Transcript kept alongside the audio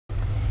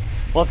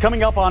Well, it's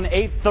coming up on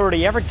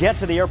 8:30. Ever get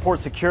to the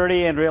airport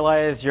security and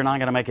realize you're not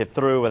going to make it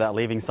through without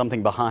leaving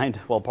something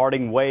behind? Well,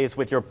 parting ways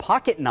with your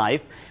pocket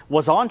knife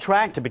was on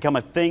track to become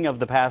a thing of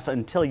the past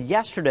until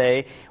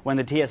yesterday when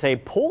the TSA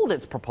pulled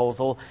its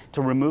proposal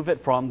to remove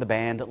it from the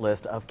banned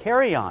list of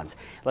carry-ons.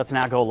 Let's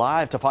now go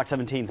live to Fox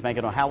 17's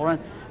Megan O'Halloran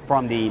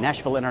from the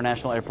Nashville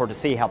International Airport to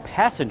see how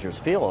passengers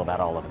feel about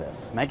all of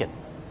this. Megan.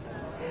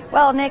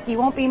 Well, Nick, you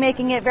won't be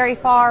making it very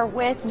far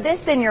with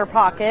this in your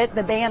pocket.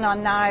 The ban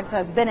on knives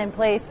has been in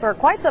place for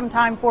quite some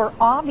time for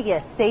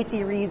obvious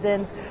safety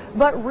reasons.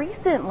 But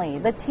recently,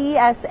 the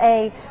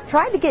TSA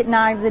tried to get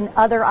knives and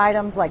other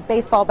items like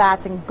baseball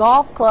bats and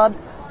golf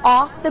clubs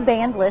off the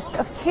banned list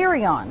of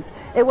carry-ons.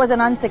 It was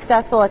an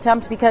unsuccessful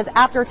attempt because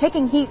after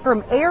taking heat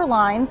from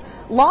airlines,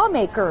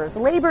 lawmakers,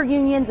 labor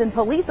unions, and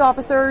police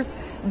officers,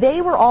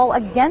 they were all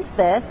against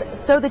this.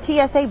 So the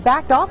TSA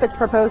backed off its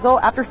proposal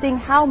after seeing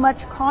how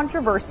much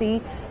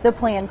controversy the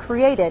plan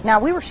created.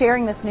 Now, we were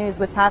sharing this news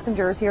with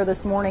passengers here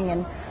this morning,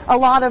 and a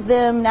lot of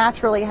them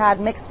naturally had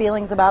mixed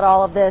feelings about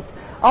all of this,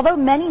 although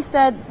many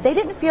said they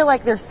didn't feel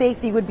like their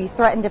safety would be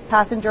threatened if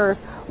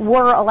passengers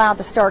were allowed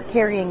to start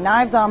carrying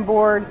knives on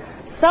board.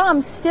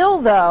 Some still,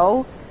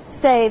 though,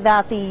 say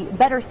that the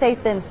better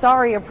safe than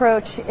sorry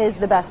approach is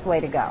the best way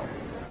to go.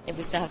 If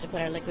we still have to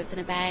put our liquids in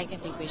a bag, I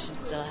think we should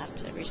still have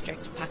to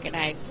restrict pocket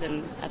knives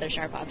and other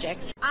sharp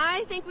objects.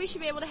 I think we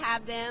should be able to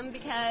have them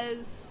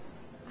because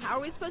how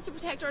are we supposed to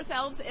protect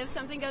ourselves if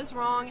something goes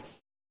wrong?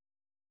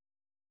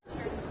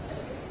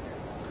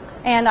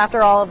 And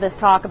after all of this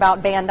talk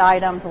about banned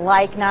items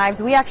like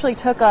knives, we actually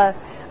took a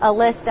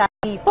list,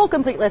 the full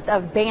complete list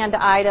of banned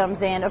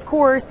items. And of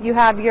course, you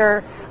have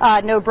your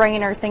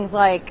no-brainers, things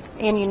like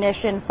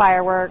ammunition,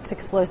 fireworks,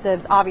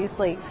 explosives,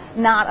 obviously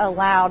not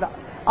allowed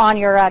on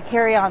your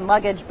carry-on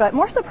luggage. But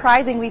more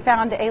surprising, we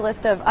found a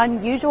list of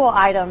unusual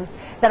items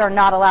that are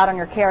not allowed on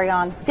your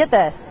carry-ons. Get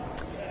this.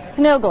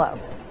 Snow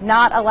globes,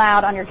 not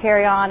allowed on your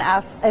carry-on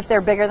if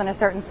they're bigger than a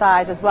certain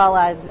size, as well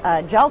as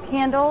gel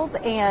candles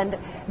and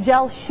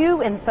gel shoe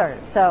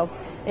inserts. So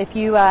if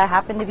you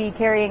happen to be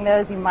carrying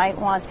those, you might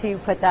want to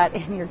put that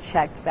in your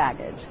checked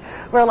baggage.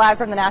 We're live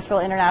from the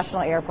Nashville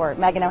International Airport.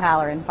 Megan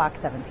O'Halloran,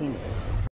 Fox 17 News.